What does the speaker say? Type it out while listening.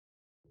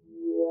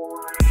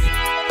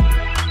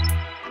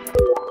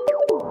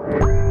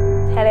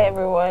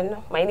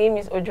everyone. My name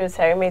is Ojo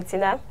Osariemen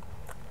Tina.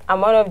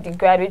 I'm one of the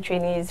graduate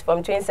trainees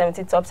from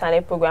 2017 Top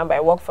Talent Program by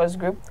Workforce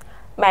Group.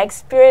 My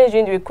experience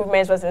during the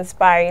recruitment was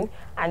inspiring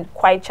and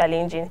quite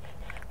challenging.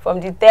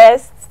 From the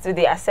test to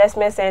the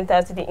assessment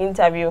center to the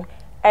interview,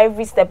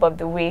 every step of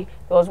the way,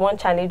 there was one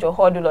challenge or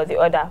hurdle or the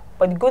other.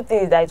 But the good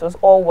thing is that it was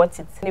all worth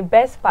it. The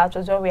best part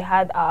was when we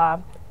had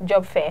our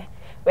job fair,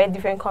 where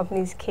different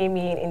companies came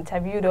in,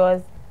 interviewed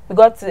us. We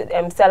got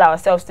to sell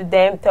ourselves to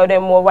them, tell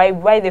them more why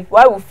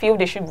we feel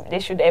they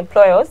should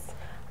employ us,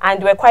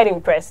 and we're quite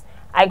impressed.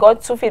 I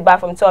got 2 feedback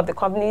from 2 of the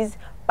companies,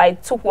 but I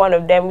took one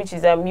of them, which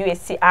is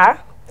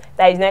UACR,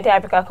 that is United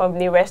Africa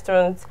Company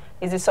Restaurants,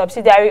 is a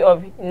subsidiary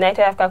of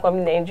United Africa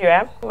Company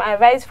Nigeria. My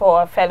advice for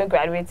our fellow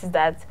graduates is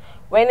that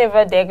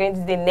whenever they're going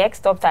to the next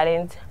Top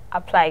Talent,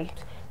 apply.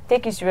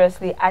 Take it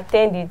seriously,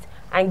 attend it,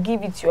 and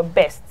give it your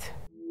best.